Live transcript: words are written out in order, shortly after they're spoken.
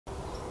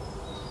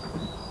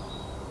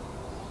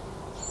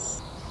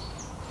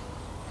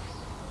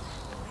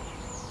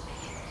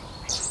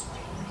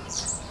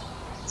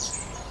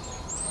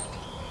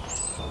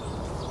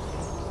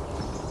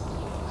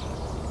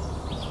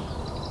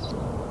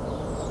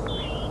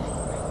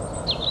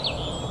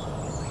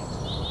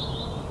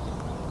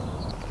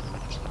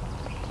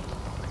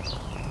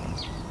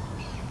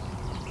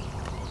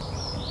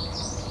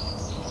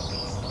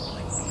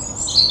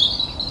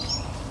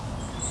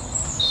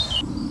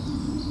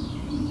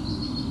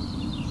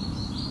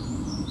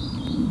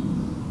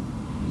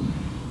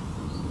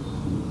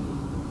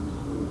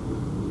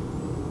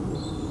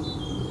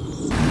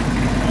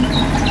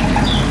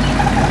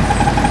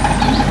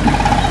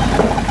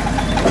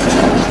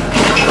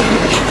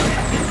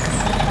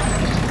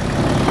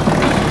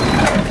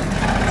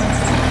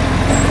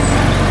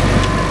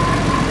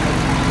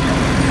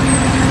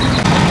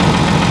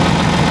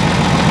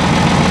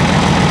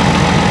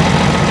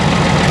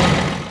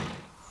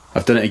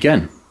done it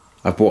again.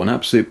 I've bought an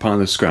absolute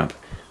pile of scrap.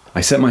 I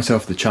set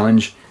myself the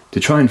challenge to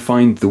try and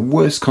find the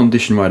worst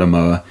condition rider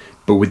mower,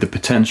 but with the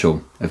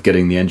potential of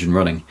getting the engine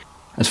running.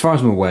 As far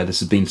as I'm aware, this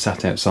has been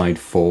sat outside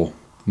for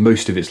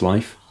most of its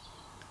life.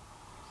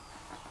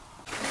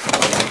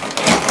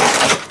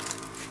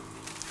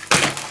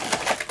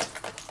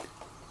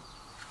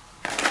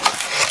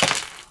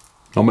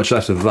 Not much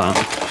left of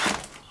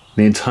that.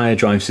 The entire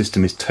drive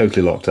system is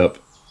totally locked up.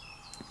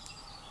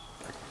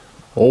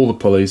 All the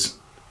pulleys.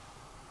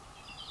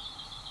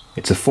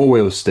 It's a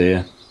four-wheel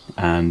steer,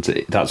 and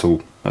that's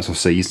all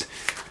seized.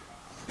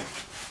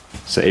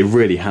 So it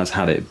really has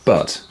had it,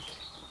 but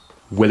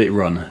will it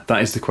run?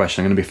 That is the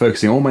question. I'm going to be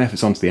focusing all my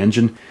efforts onto the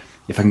engine.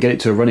 If I can get it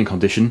to a running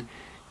condition,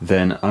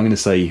 then I'm going to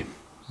say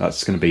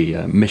that's going to be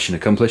mission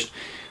accomplished.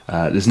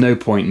 There's no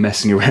point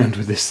messing around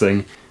with this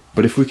thing,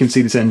 but if we can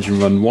see this engine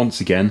run once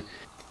again,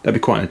 that'd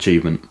be quite an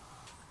achievement.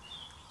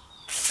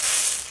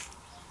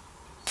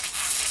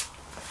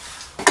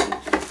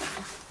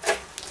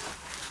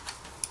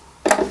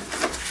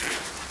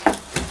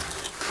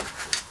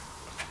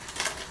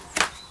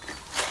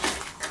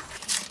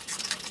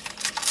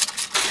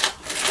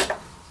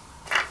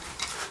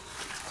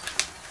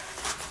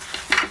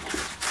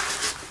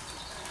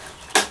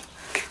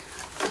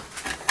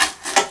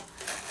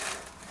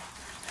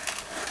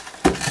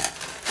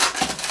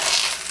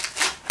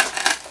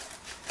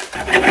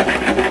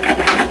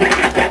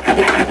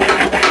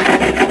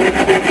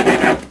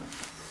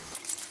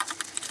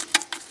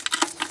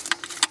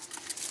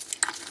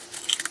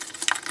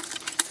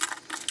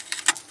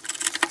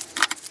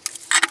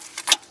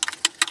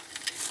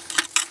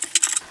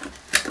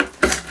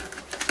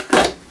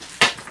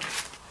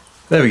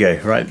 There we go.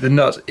 Right, the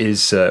nut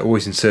is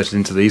always inserted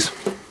into these,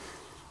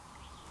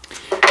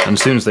 and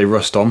as soon as they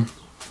rust on,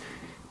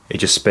 it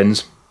just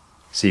spins,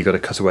 so you've got to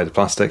cut away the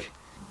plastic.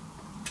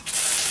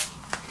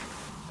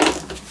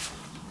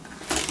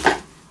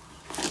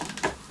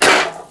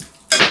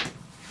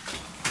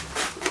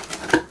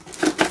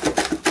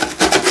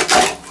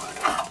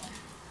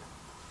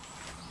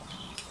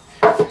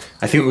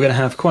 I think we're going to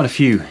have quite a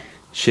few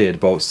sheared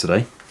bolts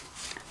today.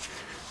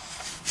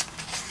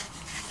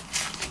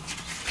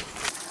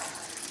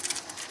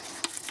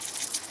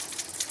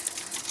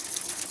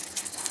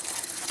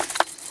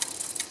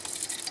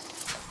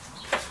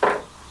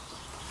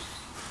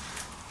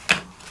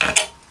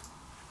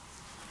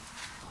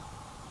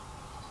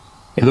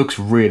 It looks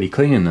really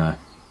clean in there.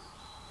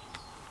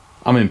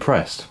 I'm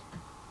impressed.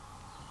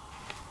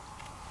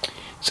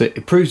 So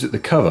it proves that the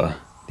cover,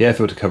 the air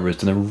filter cover, has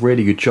done a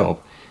really good job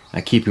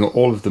at keeping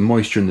all of the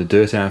moisture and the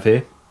dirt out of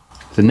here.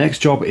 The next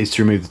job is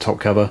to remove the top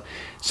cover,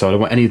 so I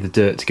don't want any of the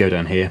dirt to go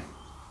down here.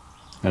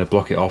 I'm going to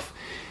block it off,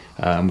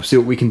 and we'll see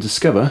what we can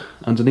discover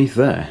underneath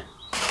there.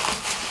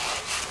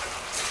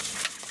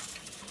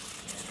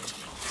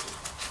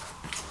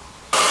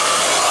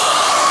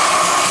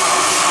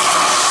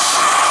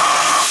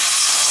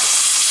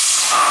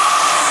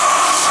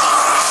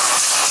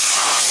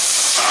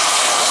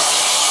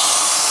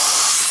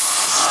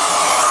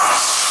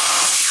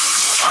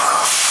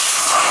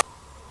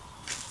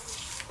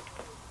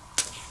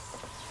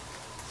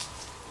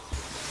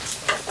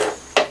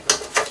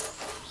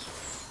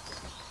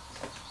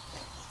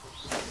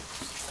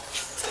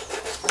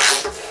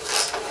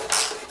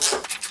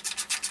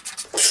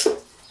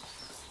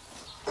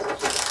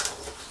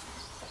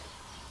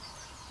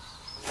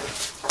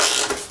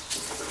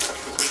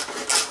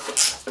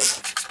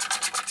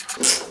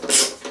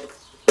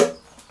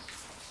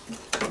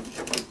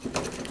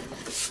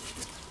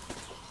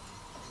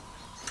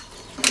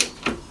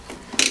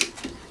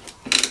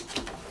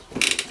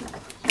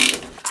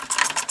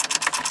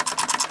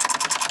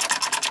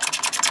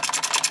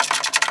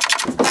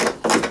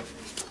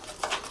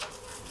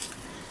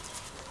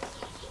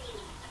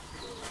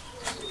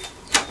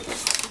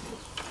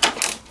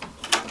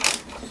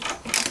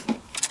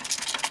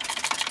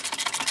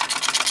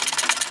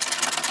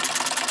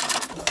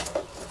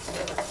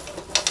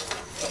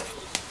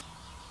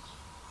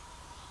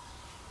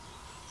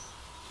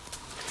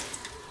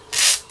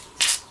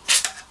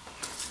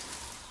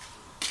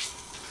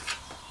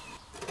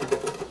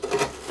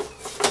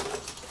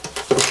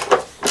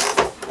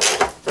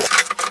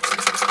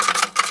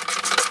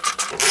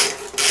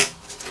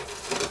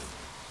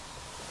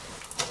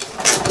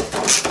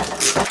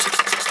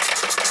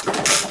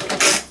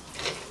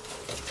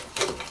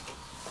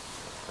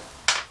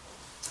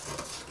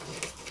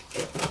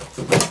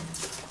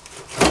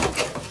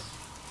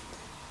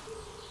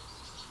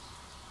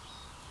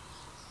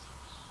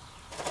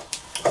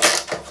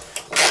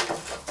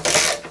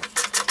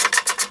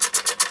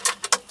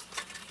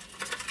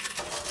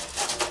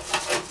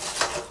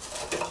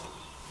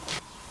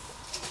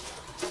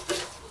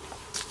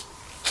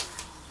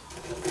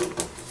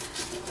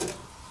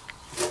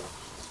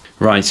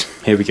 Right,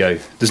 here we go.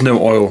 There's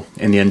no oil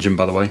in the engine,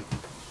 by the way.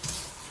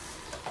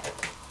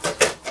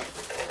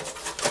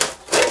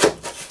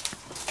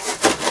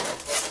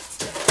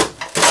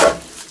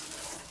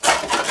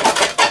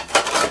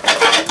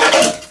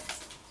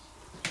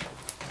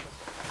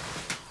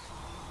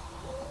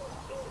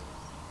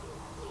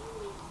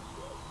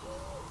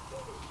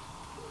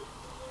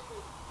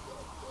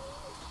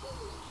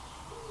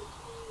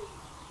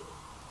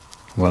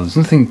 Well, there's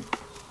nothing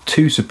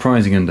too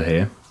surprising under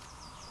here.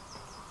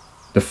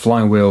 The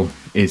flywheel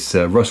is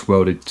rust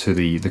welded to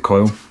the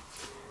coil,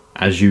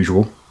 as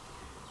usual.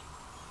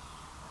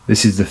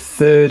 This is the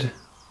third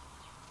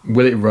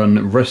Will It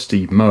Run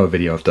rusty mower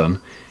video I've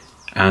done,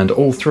 and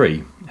all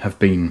three have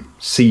been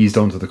seized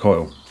onto the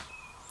coil.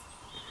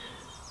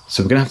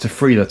 So we're going to have to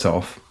free that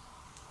off,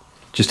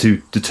 just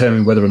to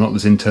determine whether or not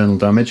there's internal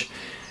damage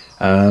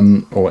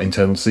or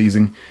internal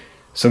seizing.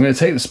 So I'm going to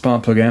take the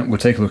spark plug out, we'll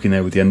take a look in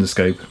there with the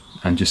endoscope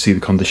and just see the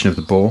condition of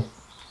the bore.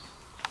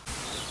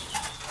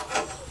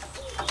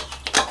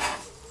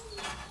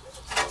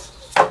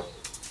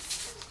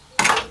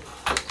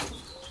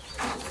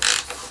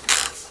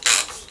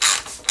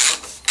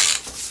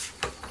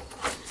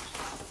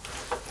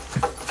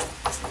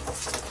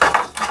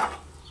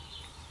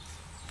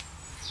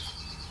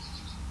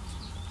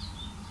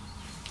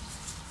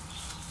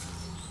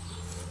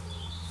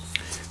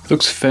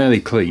 Looks fairly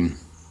clean,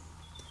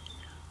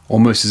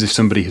 almost as if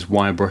somebody has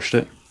wire brushed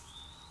it.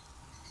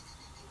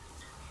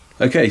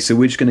 Okay, so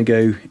we're just going to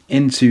go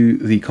into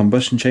the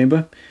combustion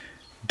chamber.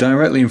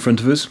 Directly in front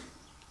of us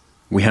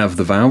we have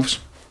the valves.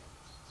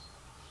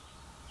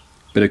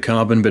 Bit of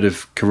carbon, bit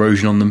of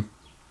corrosion on them,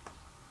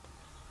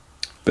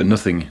 but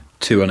nothing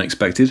too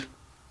unexpected.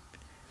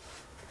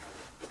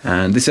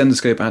 And this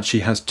endoscope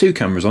actually has two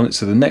cameras on it,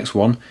 so the next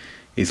one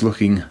is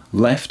looking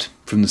left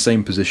from the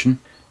same position,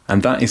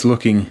 and that is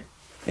looking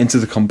into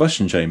the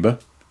combustion chamber.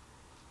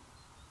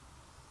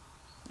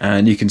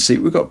 And you can see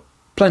we've got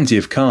plenty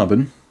of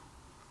carbon,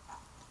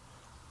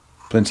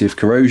 plenty of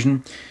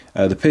corrosion.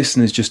 The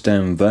piston is just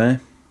down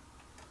there.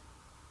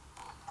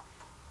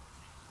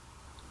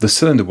 The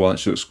cylinder wall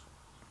actually looks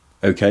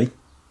okay.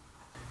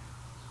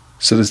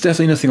 So there's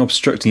definitely nothing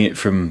obstructing it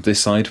from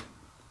this side.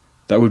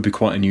 That would be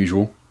quite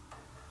unusual.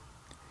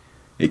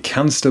 It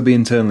can still be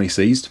internally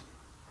seized,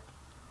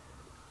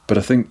 but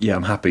I think, yeah,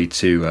 I'm happy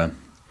to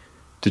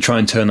try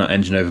and turn that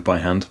engine over by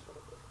hand.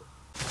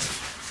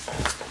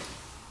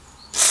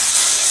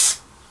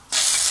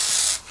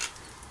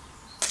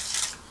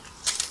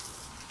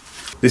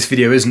 This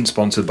video isn't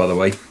sponsored, by the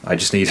way. I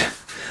just need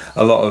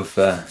a lot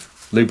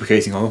of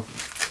lubricating oil.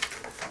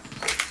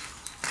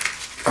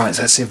 Right,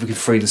 so let's see if we can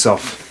free this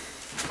off.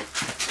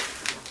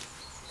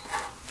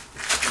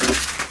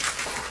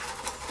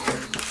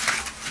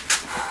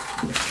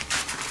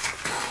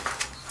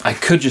 I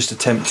could just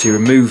attempt to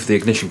remove the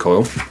ignition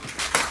coil.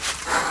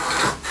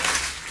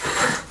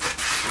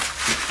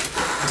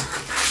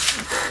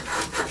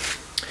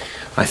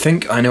 I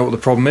think I know what the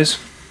problem is.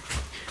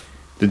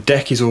 The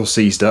deck is all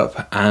seized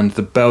up and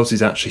the belt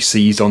is actually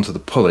seized onto the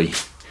pulley.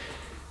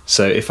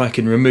 So if I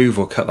can remove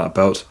or cut that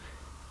belt,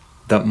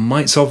 that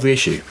might solve the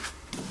issue.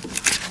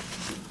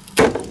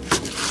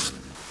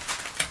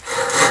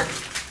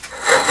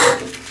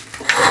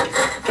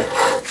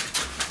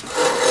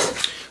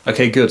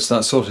 Okay, good, so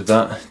that sorted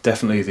that.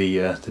 Definitely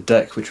the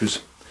deck, which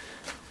was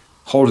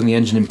holding the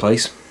engine in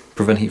place,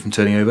 preventing it from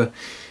turning over.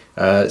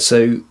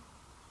 So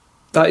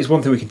that is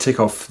one thing we can tick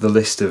off the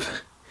list of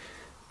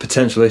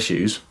potential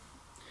issues.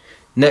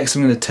 Next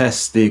I'm going to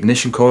test the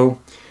ignition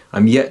coil.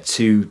 I'm yet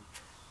to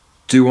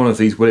do one of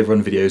these Will It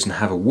Run videos and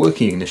have a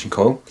working ignition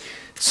coil,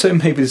 so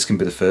maybe this can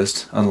be the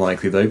first,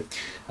 unlikely though.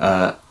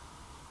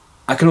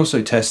 I can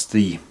also test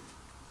the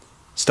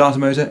starter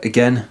motor,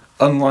 again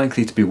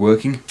unlikely to be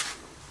working,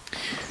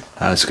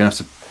 so I'm going to have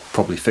to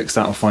probably fix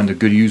that or find a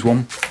good used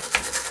one.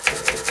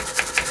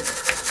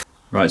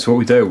 Right, so what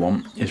we don't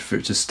want is for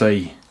it to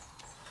stay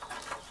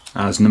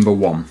as number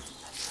 1.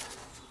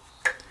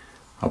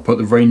 I'll put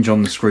the range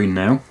on the screen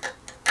now.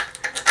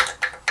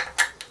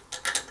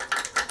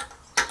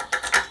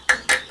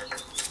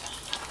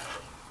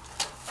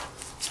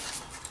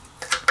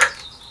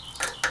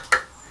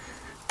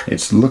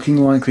 It's looking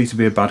likely to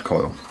be a bad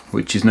coil,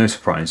 which is no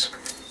surprise.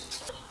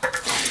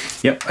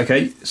 Yep,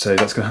 okay, so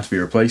that's going to have to be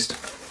replaced.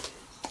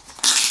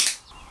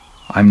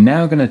 I'm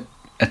now going to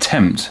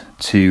attempt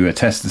to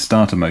test the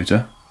starter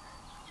motor.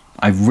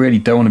 I really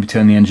don't want to be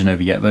turning the engine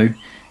over yet though,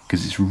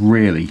 because it's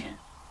really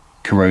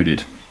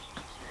corroded.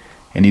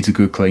 It needs a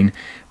good clean,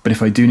 but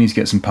if I do need to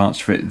get some parts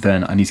for it,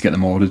 then I need to get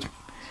them ordered.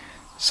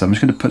 So I'm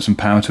just going to put some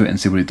power to it and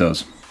see what it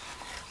does.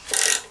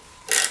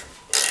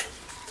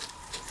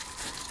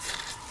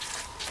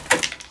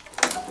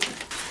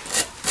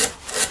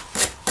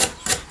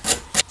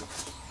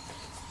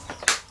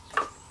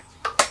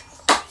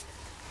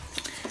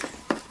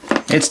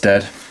 It's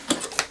dead.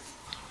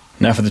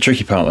 Now for the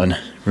tricky part then,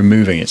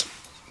 removing it.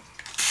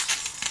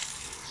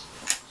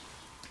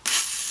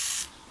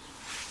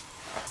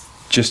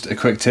 Just a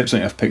quick tip,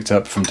 something I've picked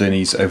up from doing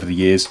these over the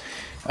years.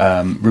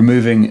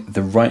 Removing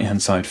the right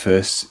hand side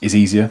first is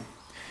easier,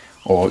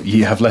 or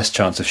you have less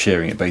chance of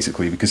shearing it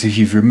basically, because if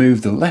you've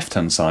removed the left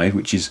hand side,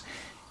 which is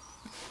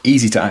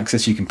easy to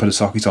access, you can put a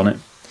socket on it,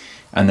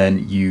 and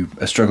then you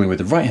are struggling with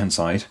the right hand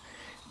side,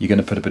 you're going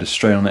to put a bit of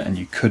strain on it and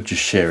you could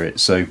just shear it.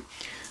 So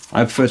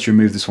I prefer to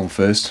remove this one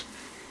first.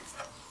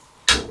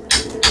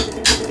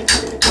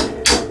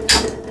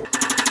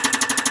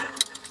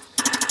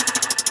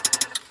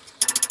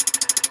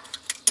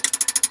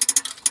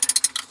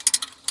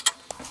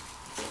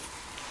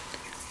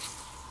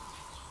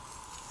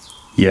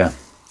 Yeah,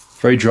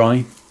 very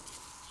dry.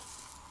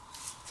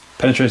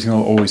 Penetrating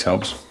oil always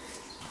helps.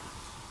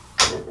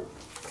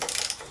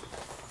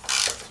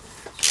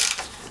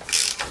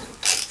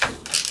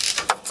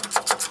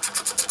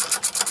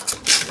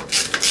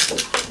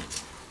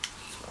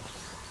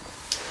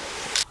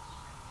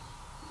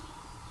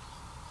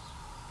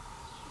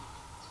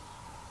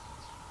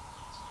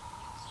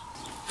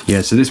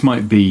 Yeah, so this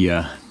might be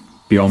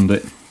beyond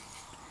it,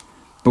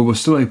 but we'll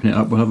still open it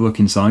up, we'll have a look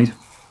inside.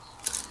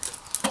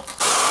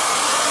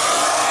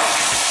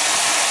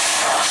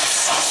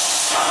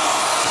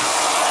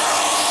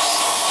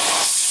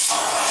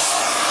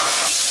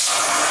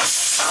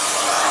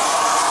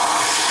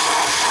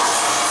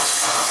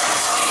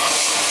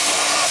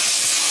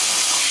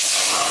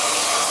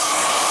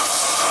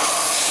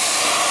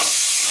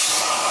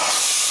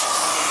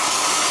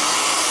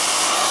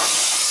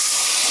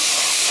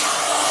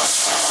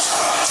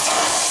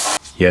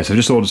 Yeah, so I've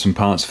just ordered some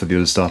parts for the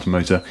other starter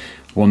motor,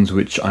 ones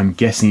which I'm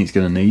guessing it's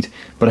going to need,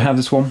 but I have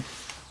this one.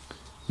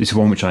 This is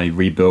one which I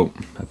rebuilt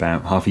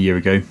about half a year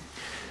ago.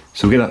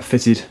 So we'll get that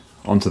fitted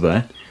onto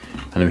there,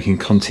 and then we can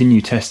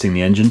continue testing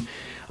the engine.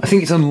 I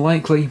think it's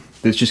unlikely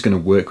that it's just going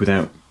to work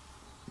without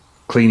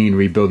cleaning and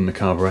rebuilding the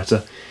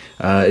carburettor.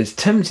 It's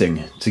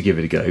tempting to give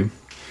it a go.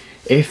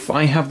 If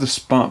I have the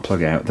spark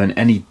plug out, then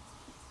any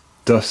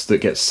dust that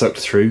gets sucked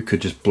through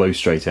could just blow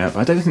straight out. But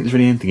I don't think there's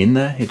really anything in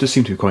there. It does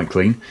seem to be quite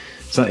clean,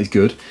 so that is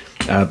good.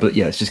 But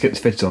yeah, let's just get this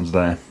fitted onto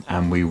there,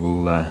 and we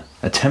will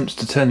attempt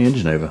to turn the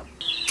engine over.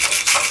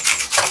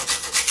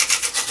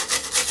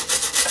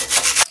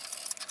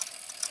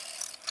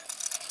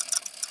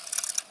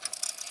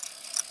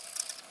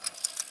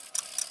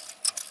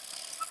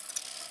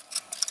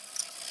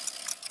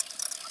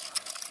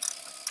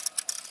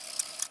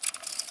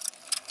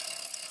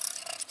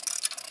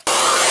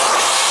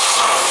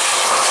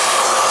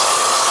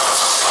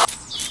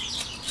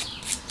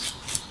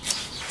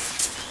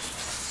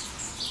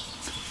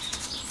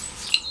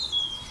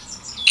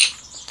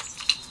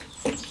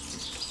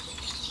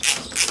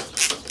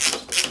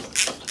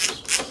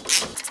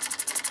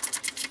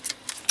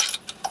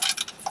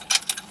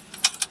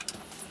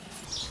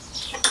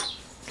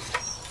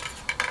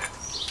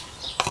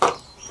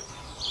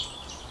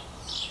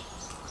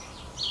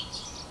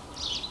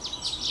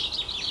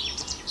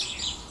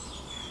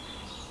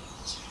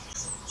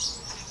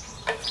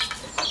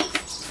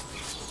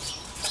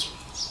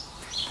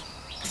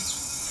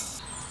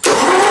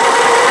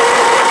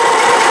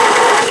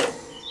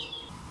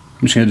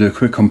 I'm just going to do a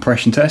quick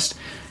compression test.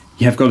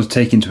 You have got to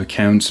take into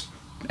account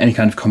any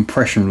kind of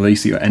compression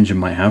release that your engine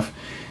might have,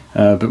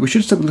 but we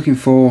should still be looking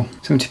for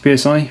 70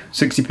 psi,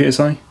 60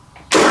 psi.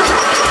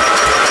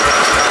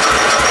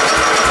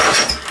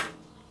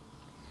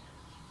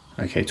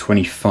 Okay,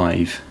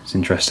 25. It's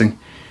interesting.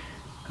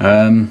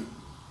 Well,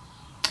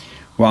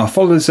 I'll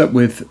follow this up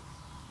with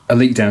a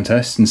leak down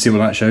test and see what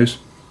that shows.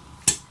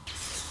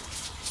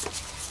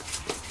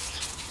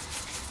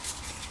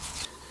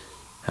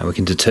 And we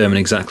can determine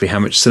exactly how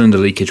much cylinder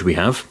leakage we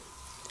have.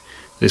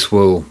 This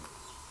will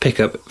pick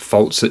up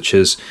faults such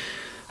as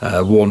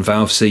worn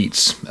valve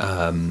seats,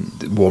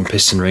 worn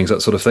piston rings,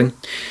 that sort of thing.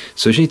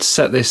 So we need to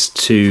set this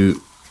to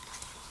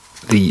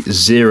the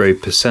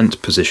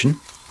 0% position.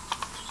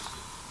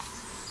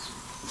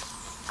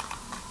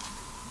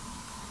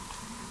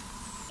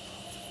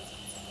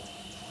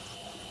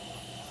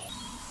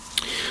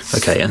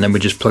 Okay, and then we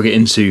just plug it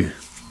into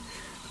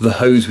the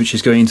hose which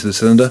is going into the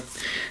cylinder,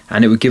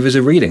 and it would give us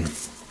a reading.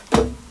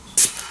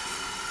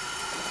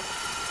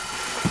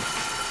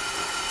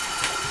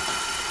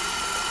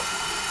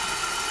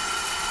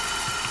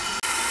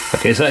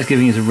 Okay, so that's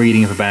giving us a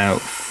reading of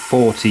about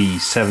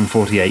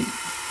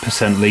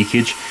 47–48%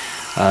 leakage,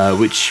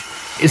 which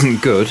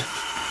isn't good.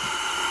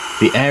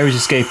 The air is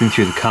escaping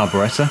through the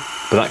carburettor,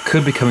 but that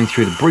could be coming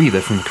through the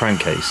breather from the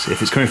crankcase.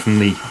 If it's coming from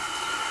the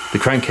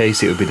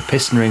crankcase, it would be the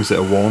piston rings that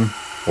are worn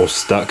or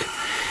stuck.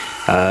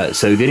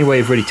 So the only way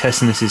of really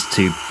testing this is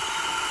to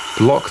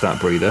block that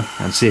breather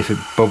and see if it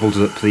bubbles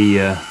up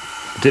the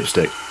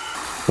dipstick.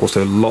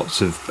 Also,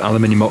 lots of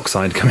aluminium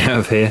oxide coming out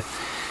of here.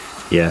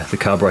 Yeah, the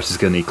carburettor's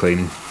going to need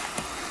cleaning.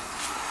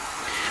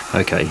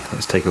 Okay,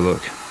 let's take a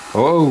look.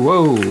 Oh,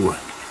 whoa!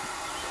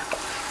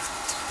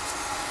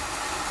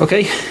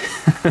 Okay.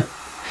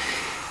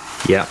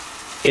 Yeah,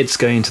 it's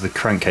going to the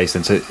crankcase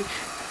then. So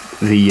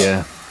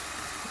the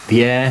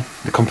air,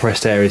 the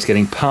compressed air, is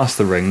getting past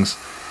the rings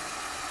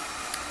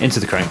into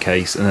the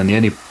crankcase, and then the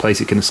only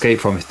place it can escape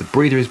from if the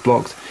breather is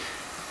blocked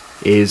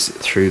is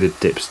through the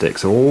dipstick.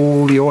 So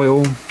all the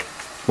oil,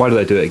 why do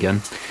they do it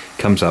again,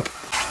 comes up.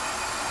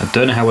 I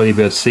don't know how well you'll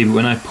be able to see, but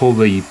when I pull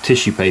the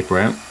tissue paper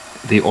out,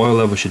 the oil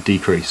level should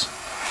decrease.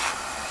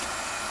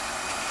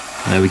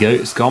 There we go,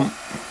 it's gone.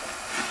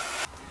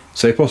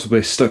 So possibly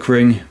a stuck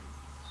ring,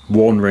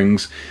 worn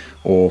rings,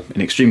 or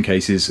in extreme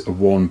cases a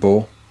worn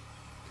bore.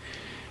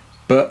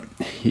 But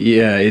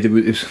yeah, it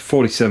was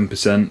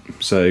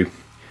 47%, so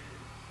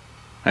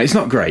it's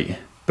not great,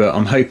 but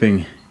I'm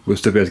hoping we'll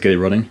still be able to get it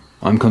running.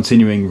 I'm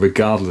continuing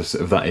regardless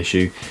of that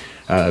issue,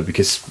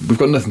 because we've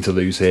got nothing to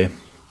lose here.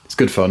 It's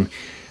good fun.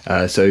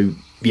 So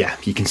yeah,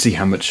 you can see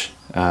how much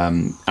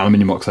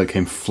aluminium oxide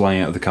came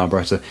flying out of the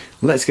carburetor.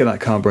 Let's get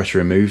that carburetor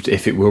removed,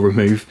 if it will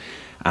remove,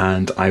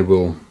 and I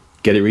will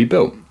get it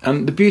rebuilt.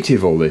 And the beauty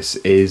of all this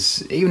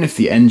is, even if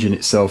the engine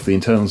itself, the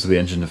internals of the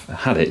engine have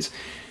had it,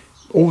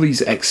 all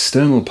these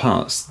external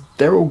parts,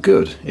 they're all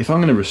good. If I'm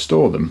going to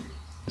restore them,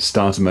 the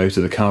starter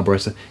motor, the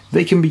carburetor,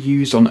 they can be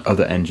used on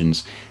other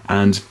engines.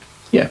 And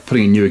yeah,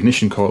 putting a new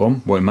ignition coil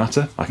on won't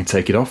matter. I can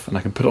take it off and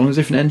I can put it on a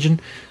different engine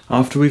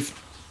after we've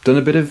done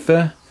a bit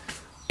of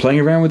playing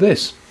around with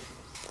this.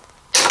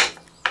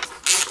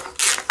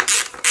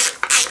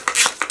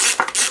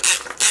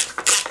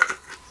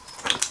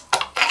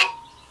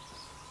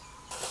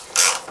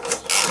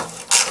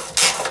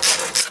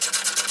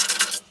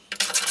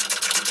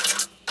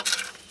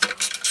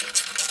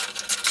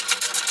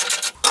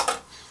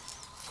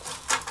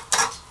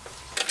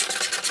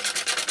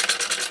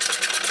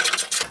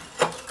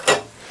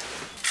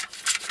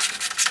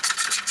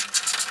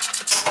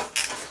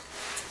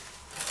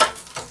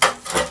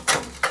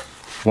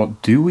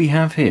 What do we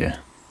have here?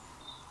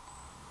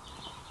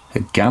 A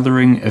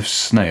gathering of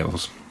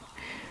snails.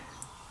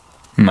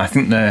 I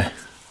think they're...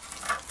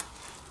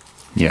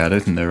 Yeah, I don't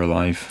think they're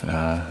alive.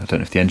 I don't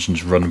know if the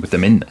engine's run with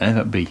them in there.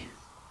 That'd be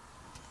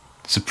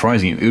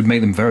surprising. It would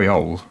make them very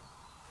old.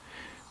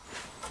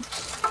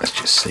 Let's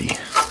just see.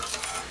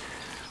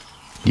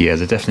 Yeah,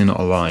 they're definitely not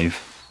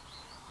alive.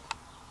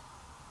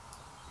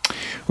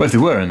 Well, if they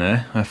were in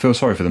there, I feel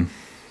sorry for them.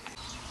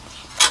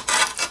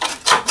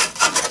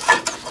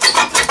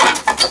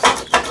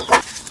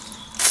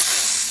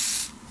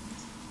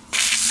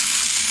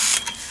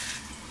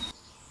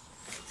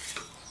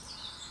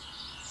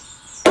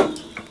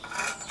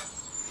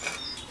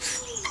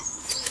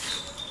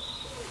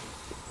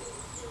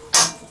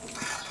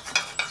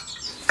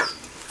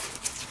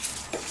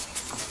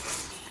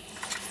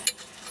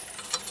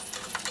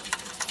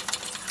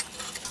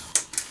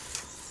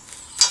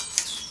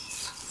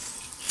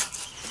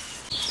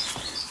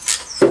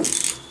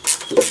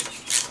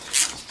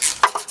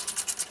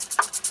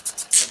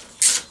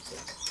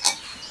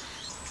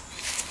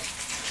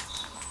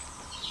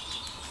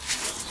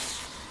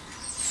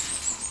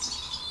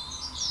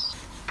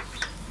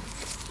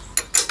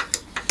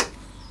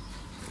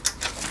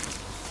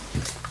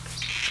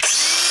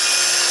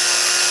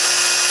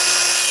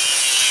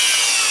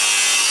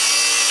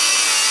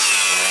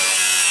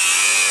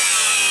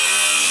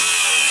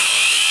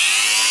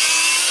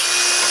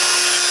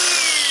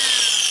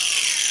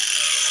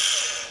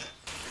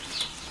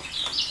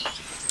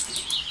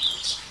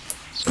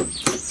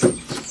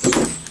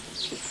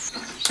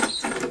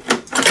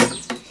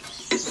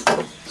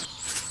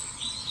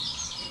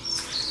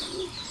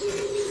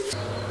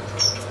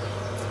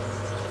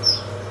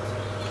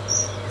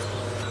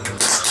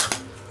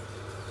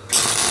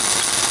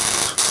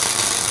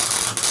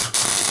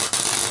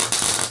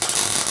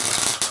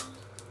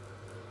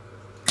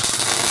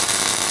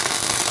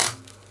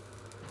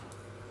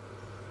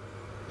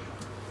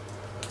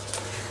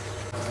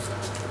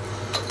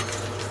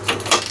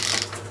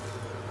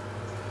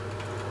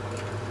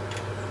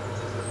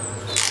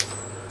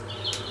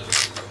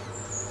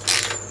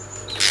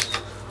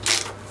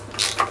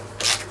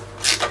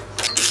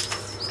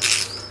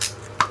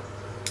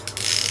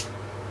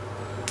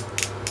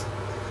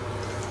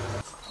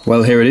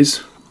 Well, here it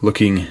is,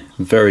 looking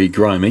very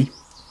grimy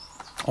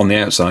on the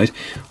outside.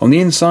 On the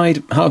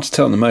inside, hard to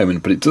tell at the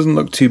moment, but it doesn't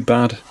look too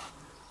bad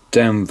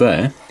down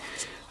there.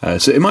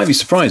 So it might be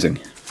surprising.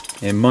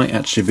 It might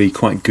actually be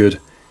quite good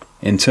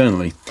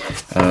internally.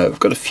 I've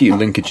got a few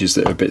linkages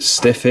that are a bit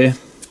stiff here,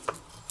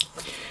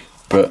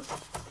 but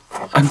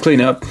I can clean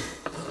it up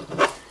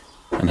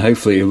and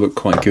hopefully it'll look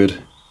quite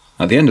good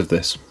at the end of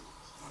this.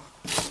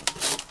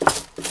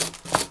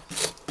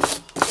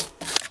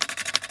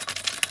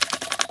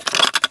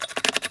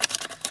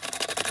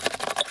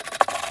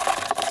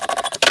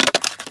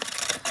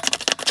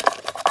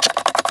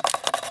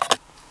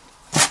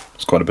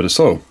 Quite a bit of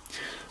soil.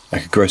 I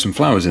could grow some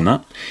flowers in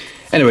that.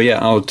 Anyway, yeah,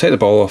 I'll take the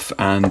bowl off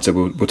and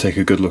we'll take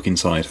a good look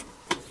inside.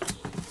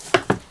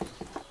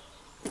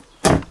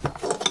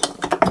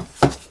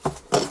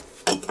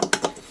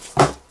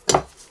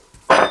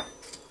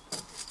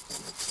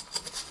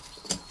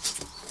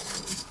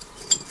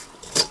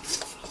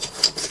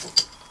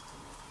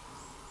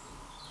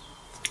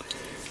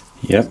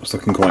 Yep, it's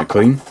looking quite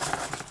clean.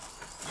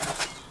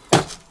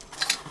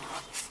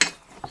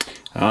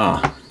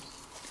 Ah.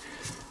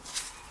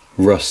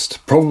 Rust,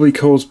 probably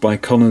caused by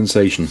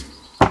condensation.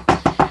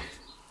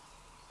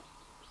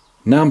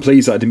 Now I'm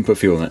pleased that I didn't put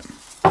fuel in it.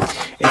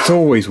 It's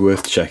always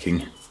worth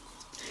checking.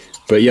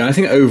 But yeah, I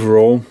think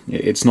overall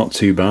it's not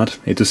too bad.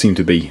 It does seem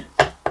to be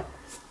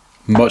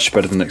much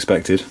better than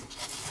expected.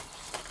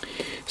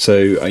 So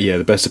yeah,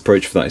 the best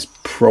approach for that is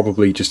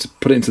probably just to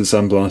put it into the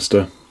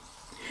sandblaster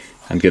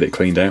and get it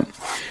cleaned out.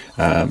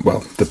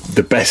 Well,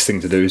 the best thing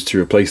to do is to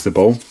replace the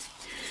bowl.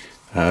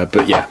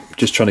 But yeah,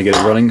 just trying to get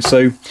it running.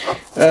 So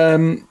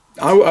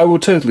I will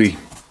totally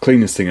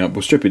clean this thing up,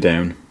 we'll strip it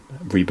down,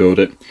 rebuild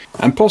it,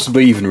 and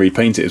possibly even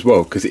repaint it as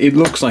well, because it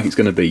looks like it's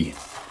going to be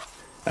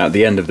at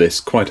the end of this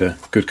quite a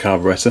good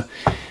carburettor,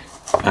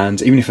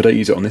 and even if I don't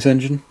use it on this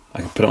engine,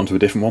 I can put it onto a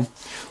different one.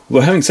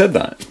 Although having said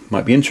that, it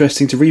might be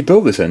interesting to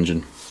rebuild this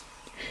engine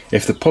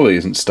if the pulley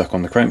isn't stuck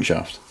on the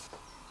crankshaft.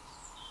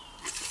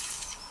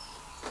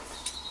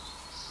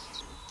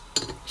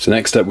 So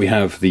next up we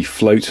have the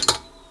float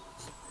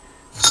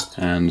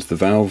and the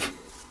valve.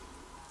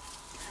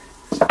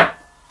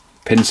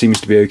 Pin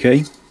seems to be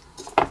okay.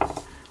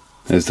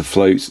 There's the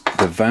float.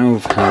 The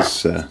valve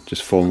has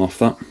just fallen off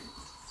that,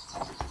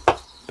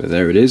 but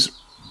there it is.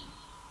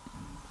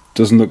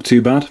 Doesn't look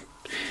too bad,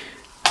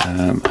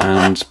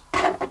 and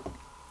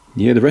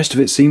yeah, the rest of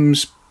it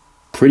seems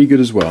pretty good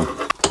as well.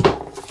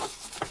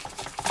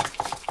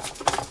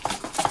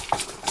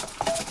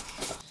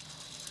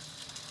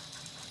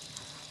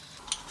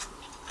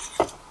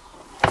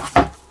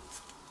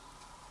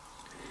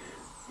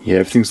 Yeah,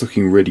 everything's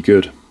looking really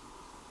good.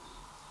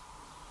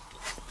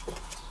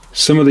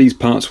 Some of these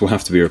parts will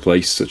have to be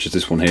replaced, such as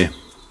this one here.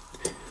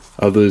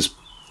 Others,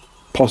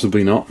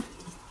 possibly not.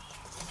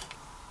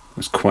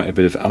 There's quite a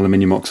bit of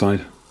aluminium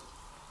oxide.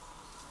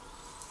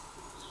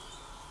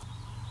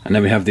 And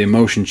then we have the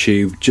emulsion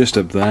tube just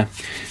up there.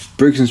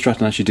 Briggs &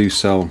 Stratton actually do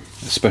sell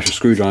a special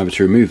screwdriver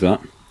to remove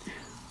that.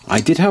 I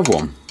did have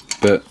one,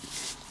 but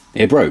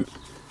it broke.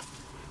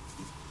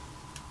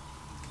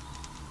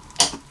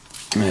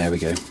 There we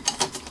go.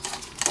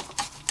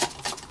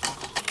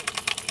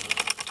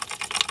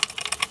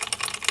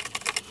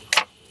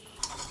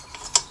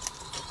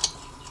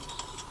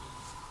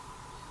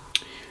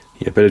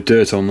 Yeah, a bit of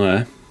dirt on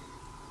there.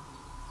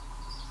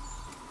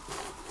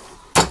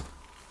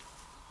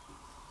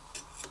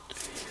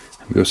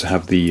 And we also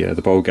have the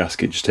bowl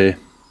gasket just here,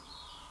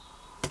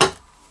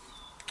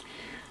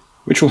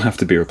 which will have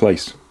to be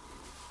replaced.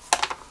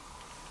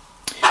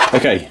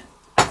 Okay,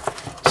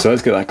 so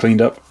let's get that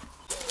cleaned up.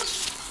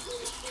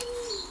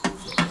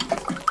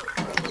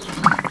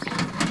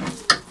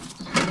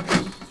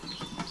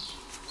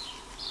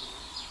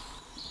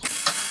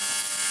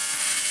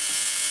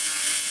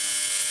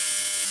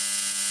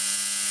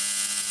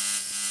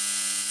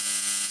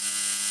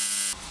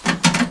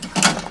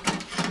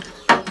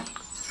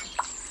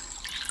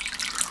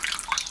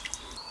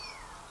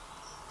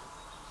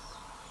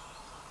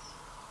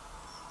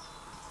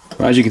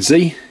 As you can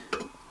see,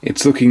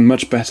 it's looking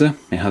much better.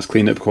 It has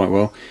cleaned up quite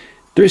well.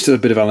 There is still a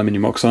bit of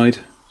aluminium oxide,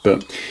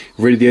 but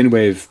really the only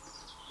way of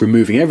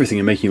removing everything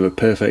and making it look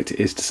perfect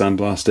is to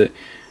sandblast it,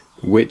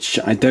 which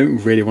I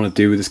don't really want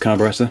to do with this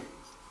carburettor,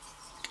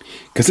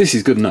 because this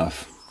is good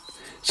enough.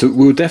 So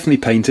we'll definitely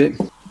paint it,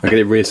 I'll get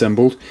it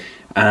reassembled,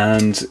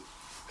 and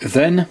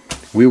then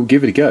we'll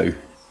give it a go.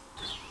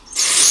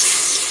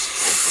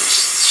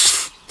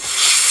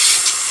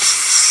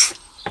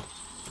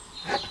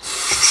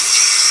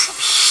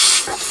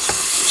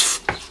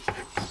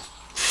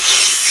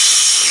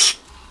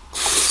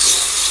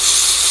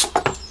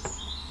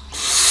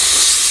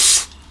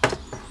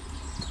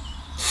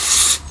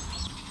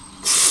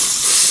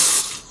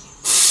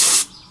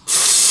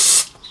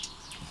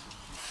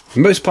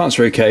 Most parts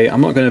are okay.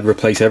 I'm not going to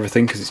replace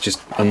everything because it's just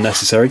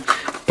unnecessary,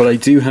 but I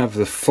do have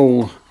the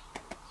full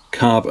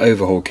carb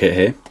overhaul kit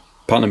here,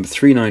 part number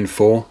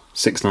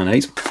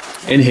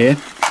 394698. In here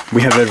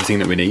we have everything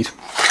that we need,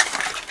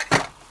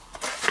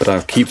 but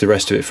I'll keep the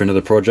rest of it for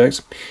another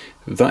project.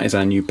 That is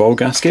our new bowl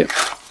gasket,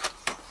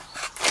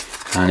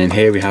 and in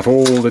here we have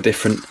all the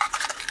different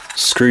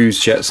screws,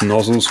 jets and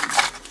nozzles,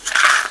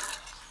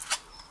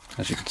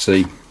 as you can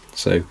see.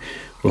 So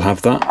we'll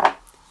have that,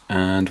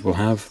 and we'll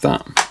have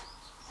that.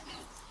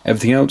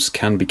 Everything else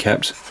can be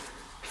kept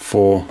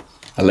for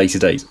a later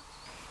date.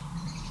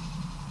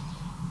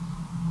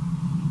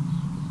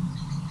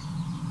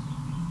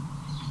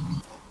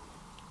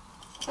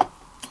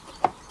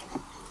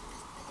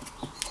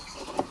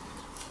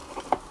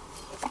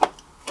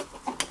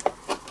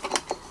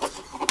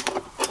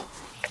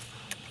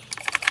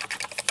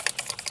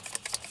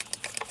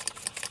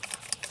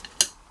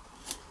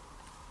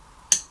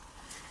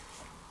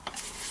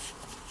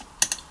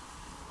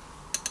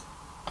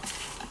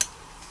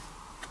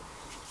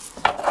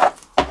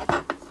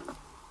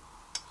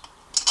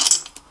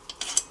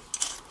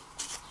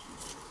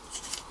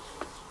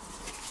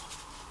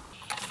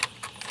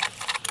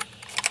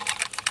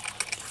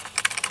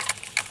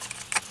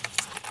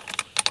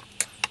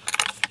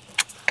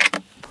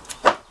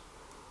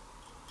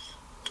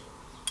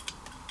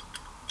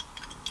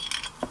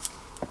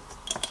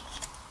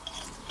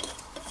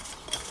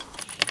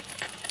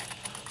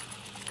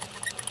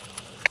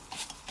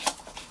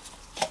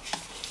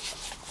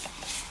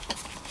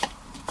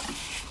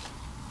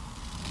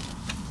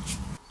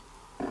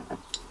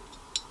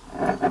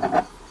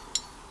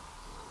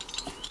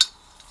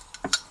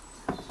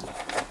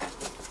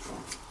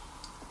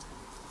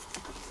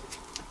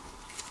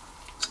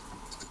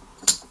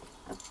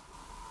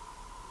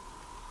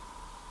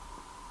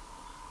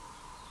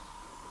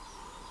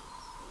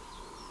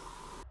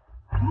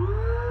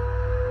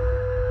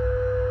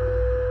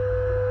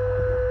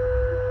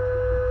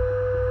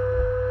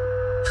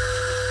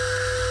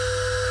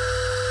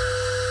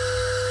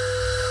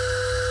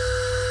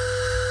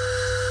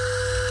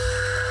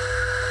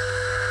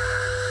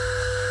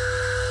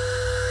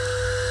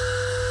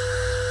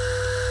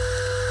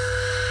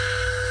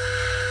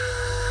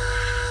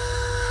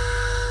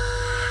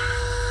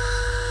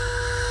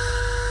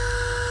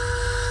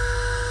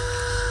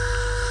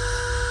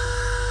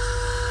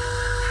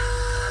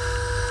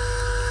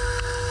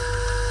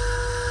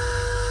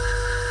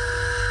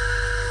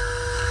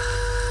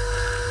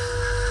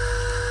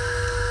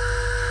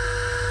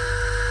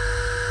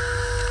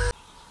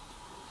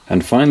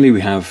 And finally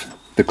we have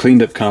the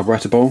cleaned up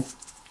carburettor bowl.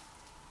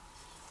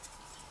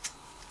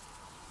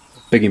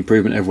 Big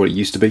improvement over what it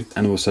used to be,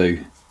 and also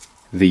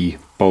the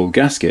bowl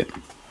gasket.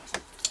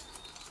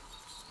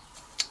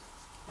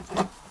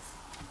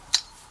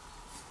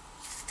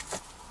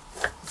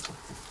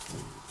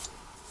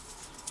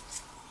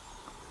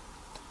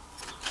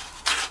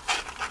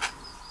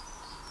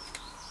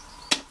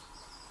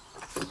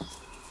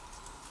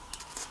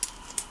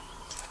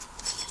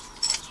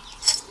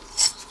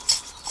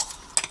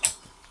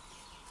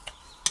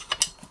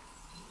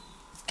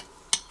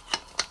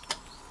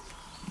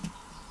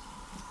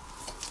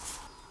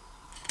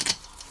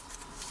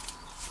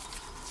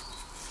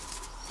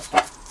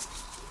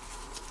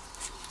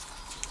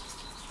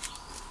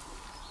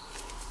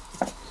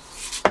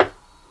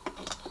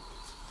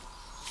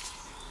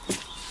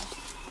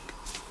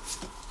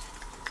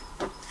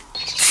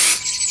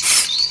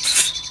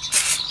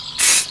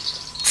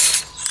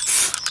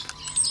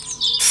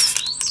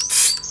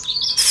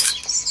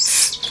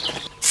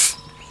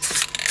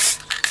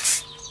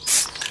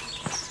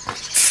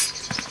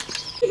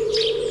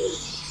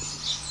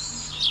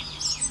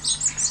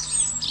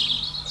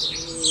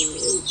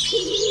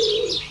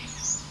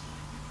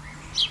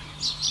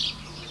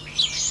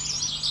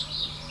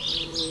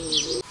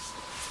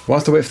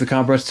 Whilst I wait for the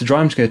carburetor to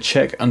dry, I'm just going to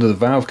check under the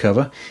valve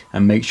cover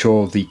and make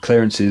sure the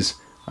clearances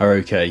are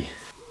okay.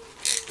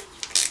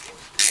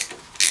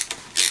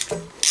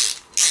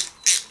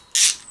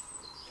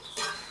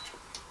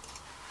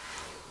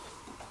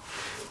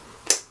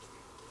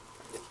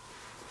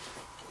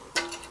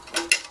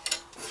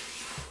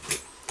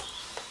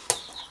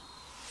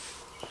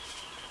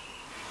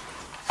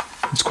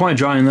 It's quite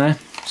dry in there,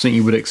 something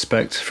you would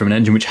expect from an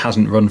engine which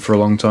hasn't run for a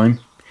long time.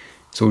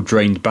 It's all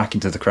drained back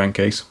into the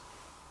crankcase.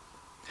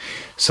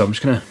 So I'm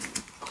just going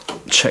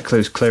to check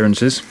those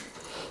clearances.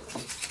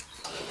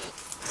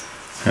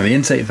 Now the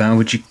intake valve,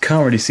 which you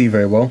can't really see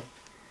very well,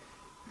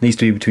 needs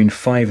to be between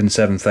 5 and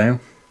 7 thou.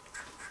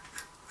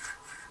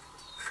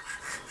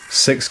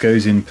 6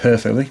 goes in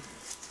perfectly,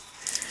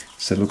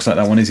 so it looks like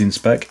that one is in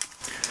spec.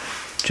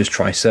 Just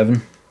try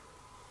 7.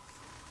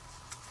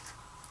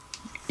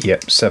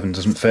 Yep, 7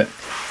 doesn't fit.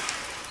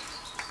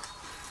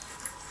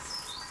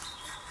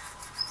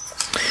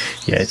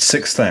 Yeah, it's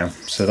 6 thou,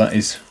 so that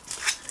is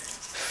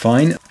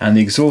fine. And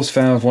the exhaust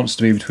valve wants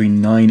to be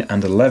between 9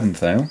 and 11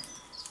 thou,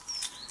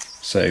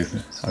 so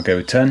I'll go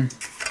with 10.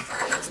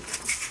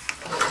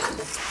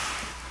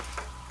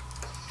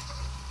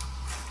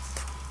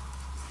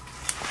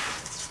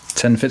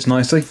 Ten fits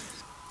nicely,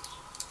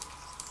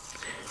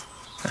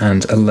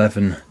 and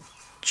 11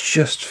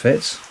 just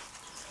fits.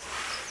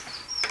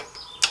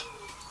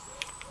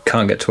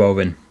 Can't get 12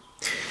 in.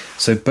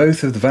 So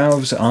both of the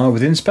valves are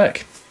within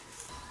spec.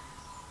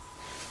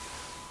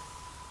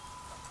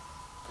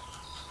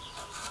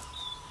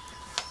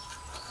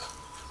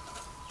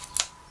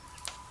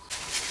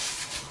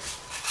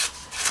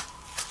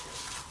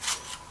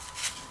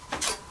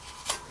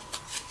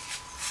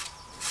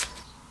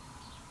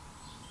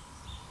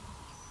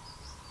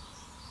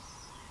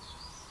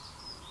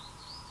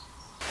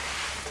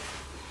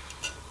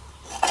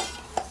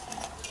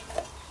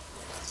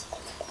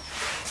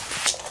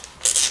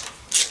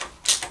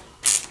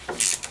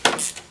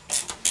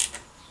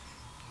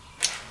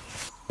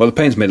 Well, the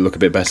paint's made it look a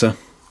bit better,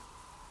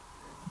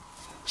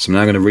 so I'm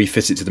now going to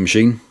refit it to the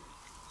machine,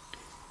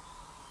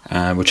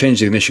 and we'll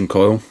change the ignition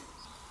coil.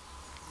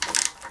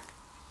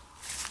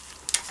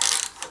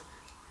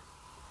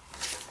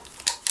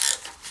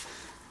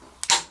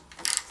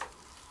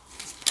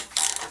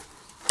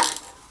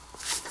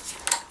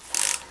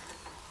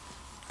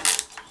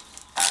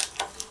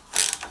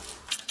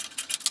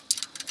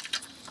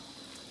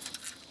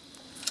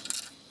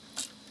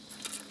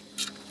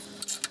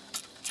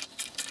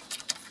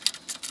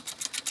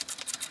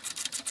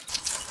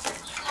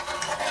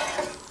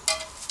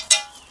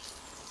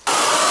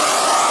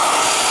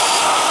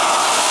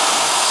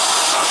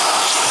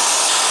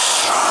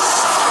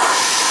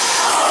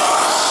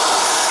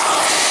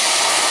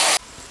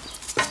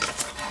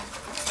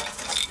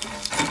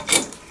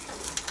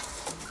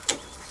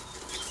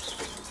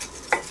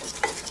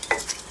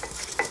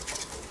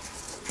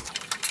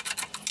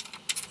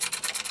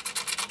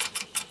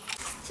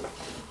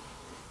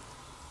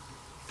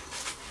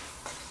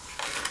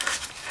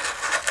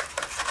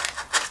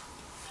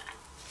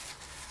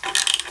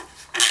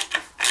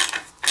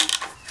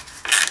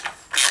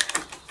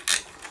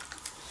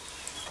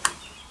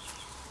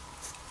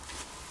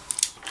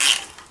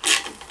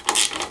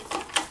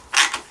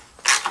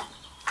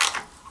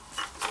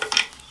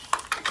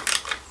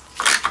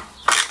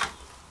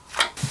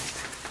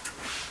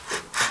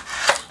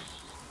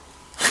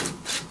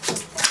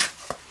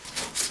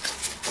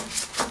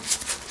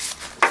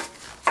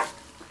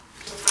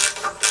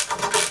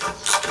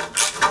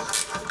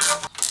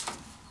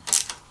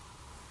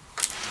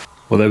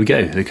 Well, there we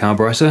go, the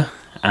carburetor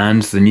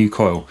and the new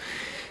coil.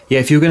 Yeah,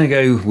 if you're going to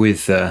go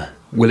with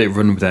will it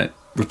run without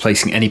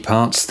replacing any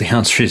parts, the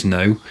answer is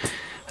no.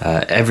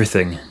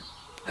 Everything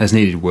has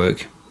needed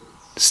work.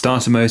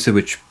 Starter motor,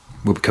 which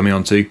we'll be coming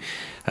on to,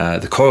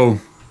 The coil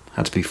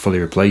had to be fully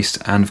replaced,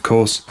 and of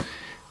course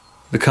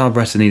the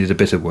carburettor needed a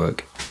bit of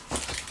work.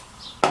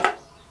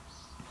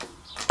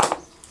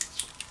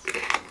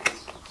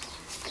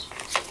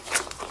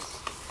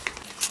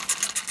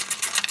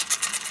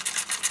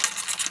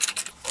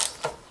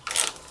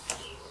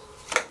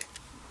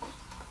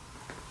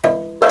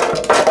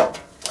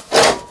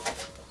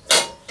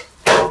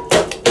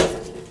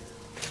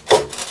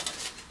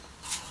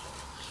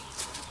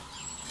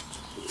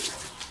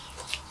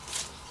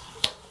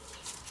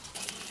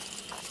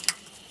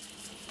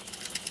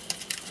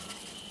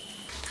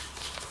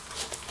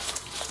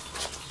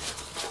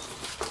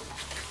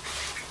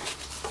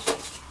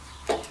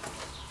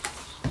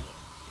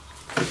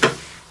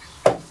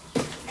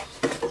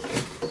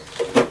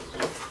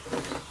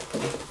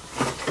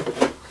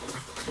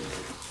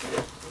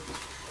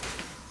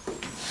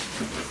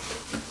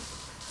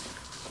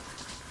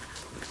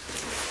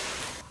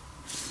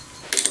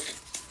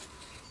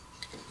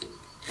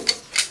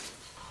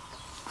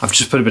 I've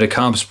just put a bit of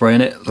carb spray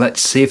in it.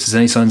 Let's see if there's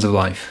any signs of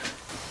life.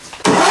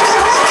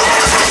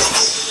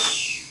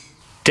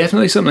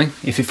 Definitely something.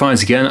 If it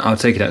fires again, I'll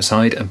take it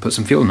outside and put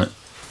some fuel in it.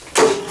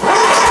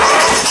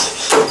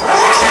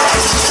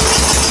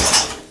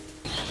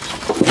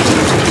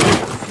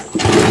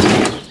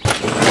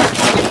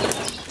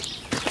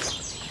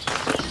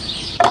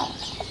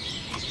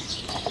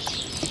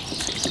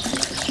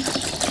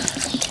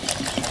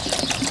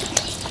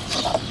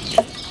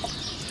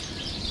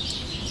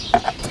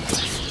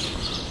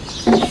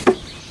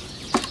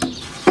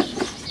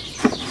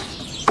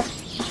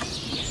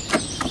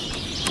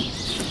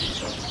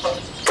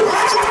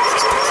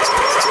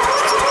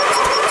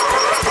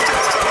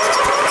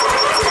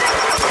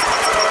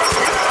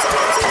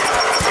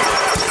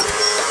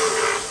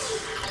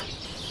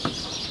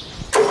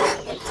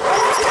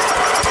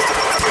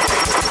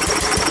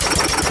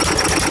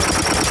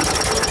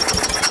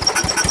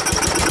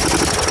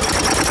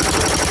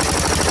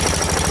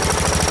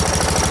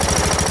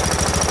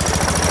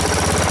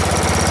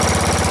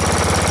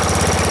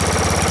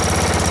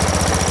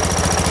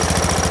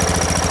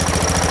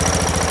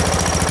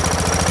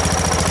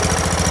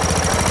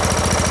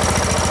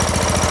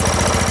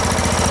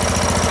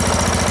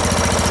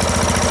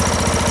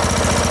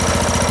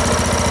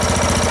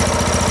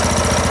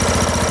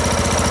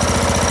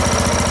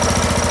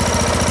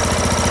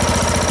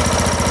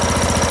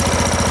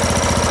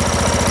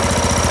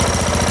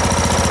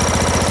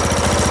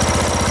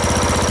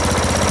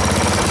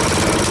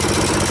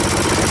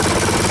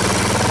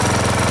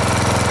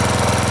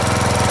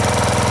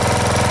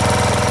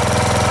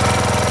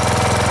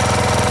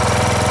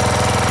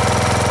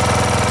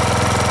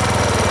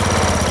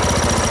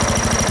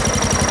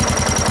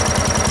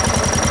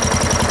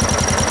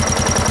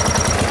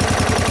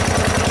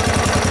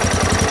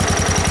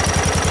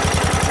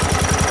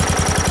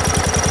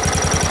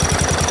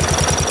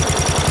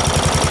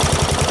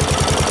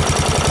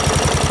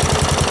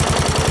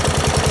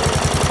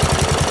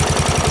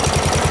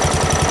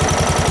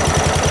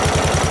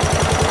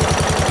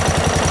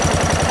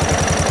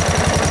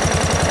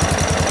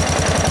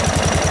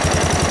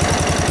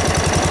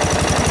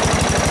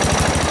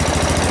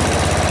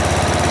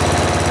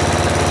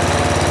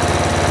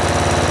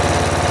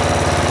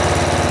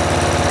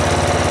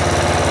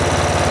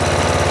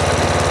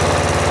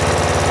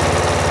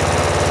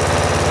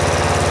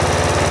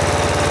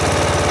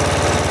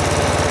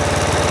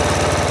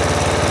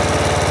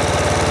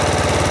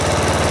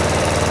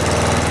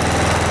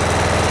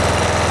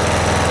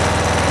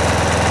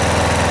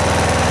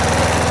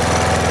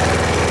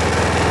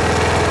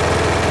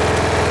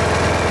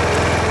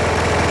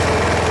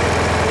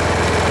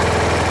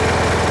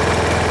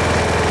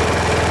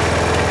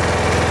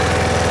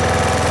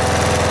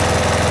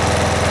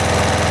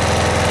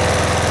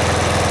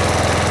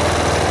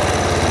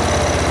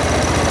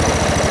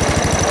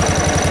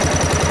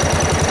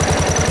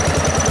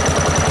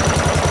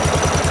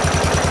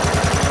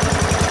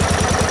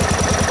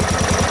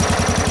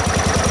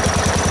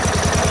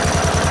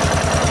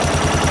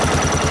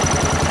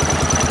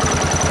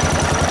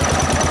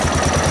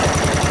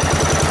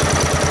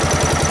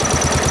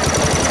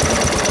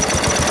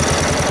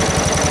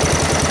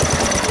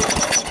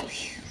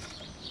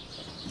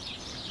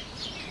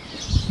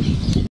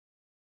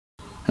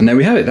 And there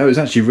we have it. That was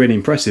actually really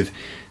impressive,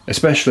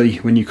 especially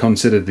when you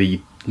consider the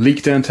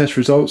leak down test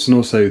results and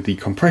also the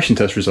compression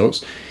test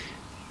results.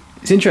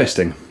 It's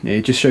interesting.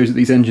 It just shows that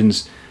these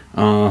engines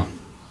are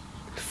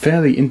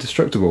fairly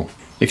indestructible.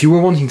 If you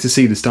were wanting to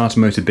see the starter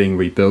motor being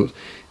rebuilt,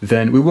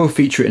 then we will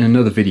feature it in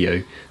another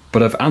video,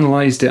 but I've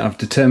analysed it, I've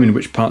determined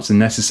which parts are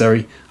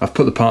necessary, I've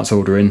put the parts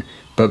order in,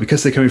 but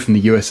because they're coming from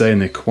the USA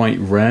and they're quite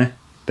rare,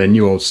 they're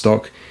new old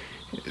stock,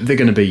 they're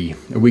going to be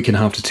a week and a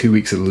half to 2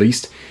 weeks at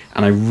least,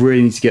 and I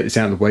really need to get this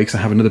out of the way because I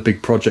have another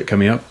big project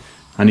coming up.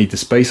 I need the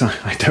space.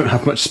 I don't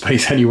have much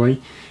space anyway.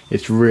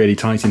 It's really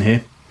tight in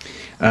here.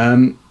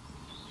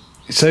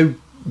 So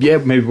yeah,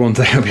 maybe one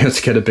day I'll be able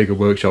to get a bigger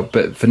workshop,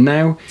 but for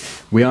now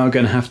we are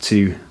going to have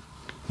to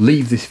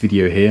leave this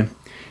video here.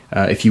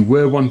 If you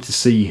were wanting to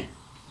see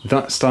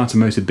that starter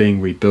motor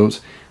being rebuilt,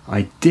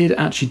 I did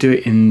actually do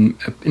it in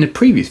a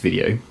previous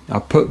video.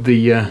 I'll put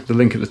the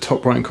link at the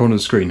top right corner of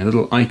the screen. A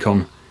little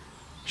icon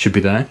should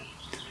be there,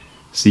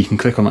 so you can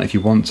click on that if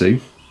you want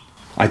to.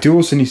 I do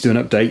also need to do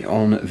an update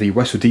on the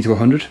Westwood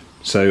D200,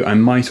 so I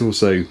might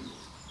also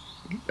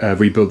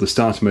rebuild the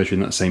starter motor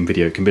in that same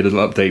video. It can be a little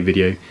update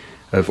video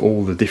of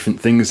all the different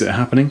things that are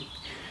happening.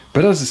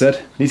 But as I said,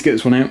 I need to get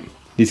this one out,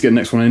 need to get the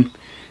next one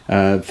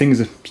in.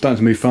 Things are starting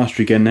to move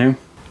faster again now.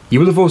 You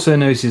will have also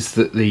noticed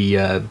that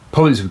the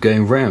pulleys were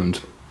going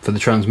round for the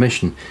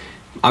transmission.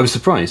 I was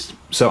surprised,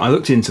 so I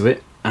looked into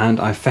it and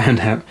I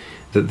found out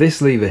that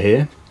this lever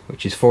here,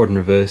 which is forward and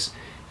reverse,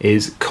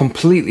 is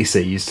completely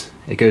seized.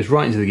 It goes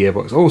right into the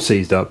gearbox, all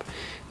seized up,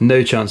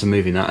 no chance of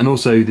moving that. And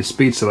also the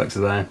speed selector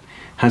there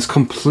has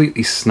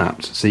completely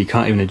snapped, so you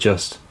can't even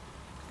adjust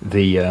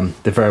the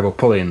variable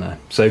pulley in there.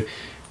 So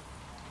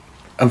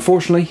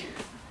unfortunately,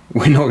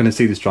 we're not going to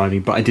see this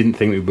driving, but I didn't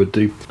think we would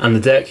do. And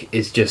the deck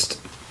is just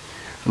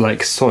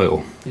like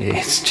soil.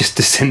 It's just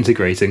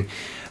disintegrating.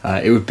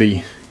 It would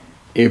be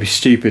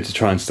stupid to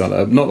try and start it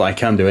up. Not that I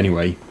can do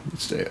anyway.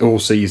 It's all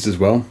seized as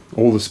well,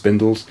 all the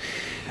spindles.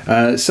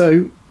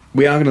 So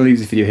we are going to leave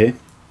this video here.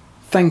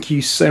 Thank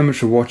you so much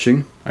for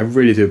watching. I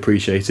really do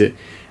appreciate it.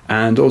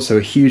 And also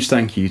a huge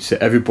thank you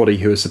to everybody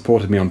who has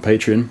supported me on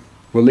Patreon.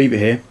 We'll leave it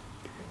here.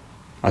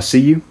 I'll see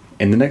you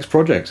in the next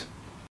project.